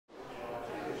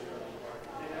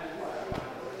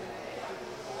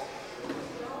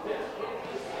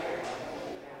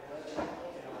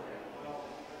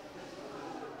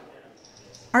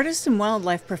Artists and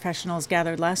wildlife professionals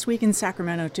gathered last week in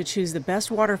Sacramento to choose the best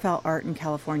waterfowl art in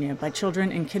California by children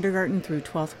in kindergarten through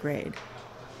 12th grade.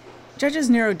 Judges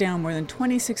narrowed down more than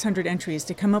 2,600 entries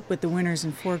to come up with the winners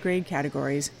in 4 grade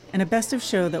categories and a best of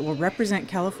show that will represent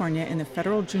California in the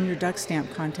Federal Junior Duck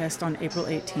Stamp Contest on April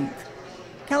 18th.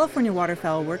 California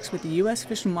Waterfowl works with the U.S.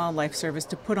 Fish and Wildlife Service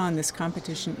to put on this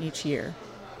competition each year.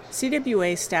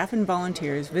 CWA staff and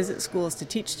volunteers visit schools to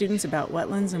teach students about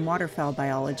wetlands and waterfowl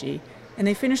biology, and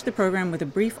they finish the program with a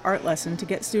brief art lesson to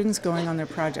get students going on their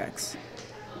projects.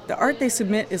 The art they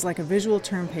submit is like a visual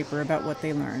term paper about what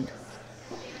they learned.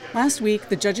 Last week,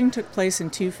 the judging took place in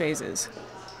 2 phases.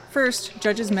 First,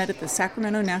 judges met at the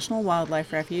Sacramento National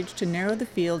Wildlife Refuge to narrow the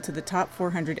field to the top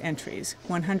 400 entries,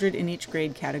 100 in each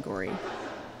grade category.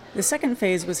 The second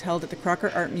phase was held at the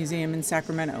Crocker Art Museum in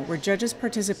Sacramento, where judges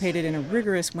participated in a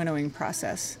rigorous winnowing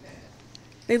process.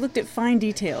 They looked at fine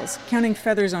details, counting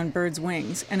feathers on birds'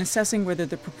 wings, and assessing whether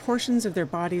the proportions of their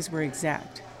bodies were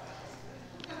exact.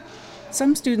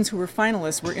 Some students who were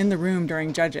finalists were in the room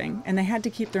during judging, and they had to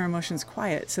keep their emotions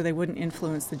quiet so they wouldn't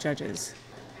influence the judges.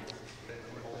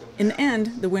 In the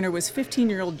end, the winner was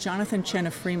 15-year-old Jonathan Chen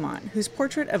of Fremont, whose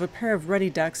portrait of a pair of ruddy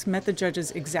ducks met the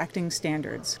judges' exacting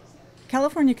standards.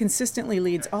 California consistently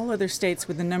leads all other states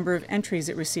with the number of entries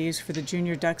it receives for the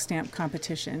Junior Duck Stamp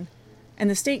competition, and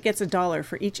the state gets $1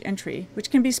 for each entry, which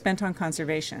can be spent on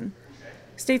conservation.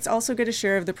 States also get a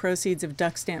share of the proceeds of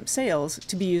duck stamp sales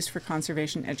to be used for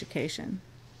conservation education.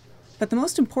 But the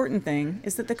most important thing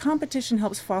is that the competition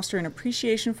helps foster an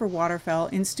appreciation for waterfowl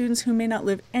in students who may not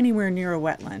live anywhere near a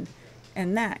wetland,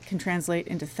 and that can translate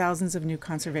into thousands of new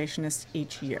conservationists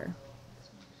each year.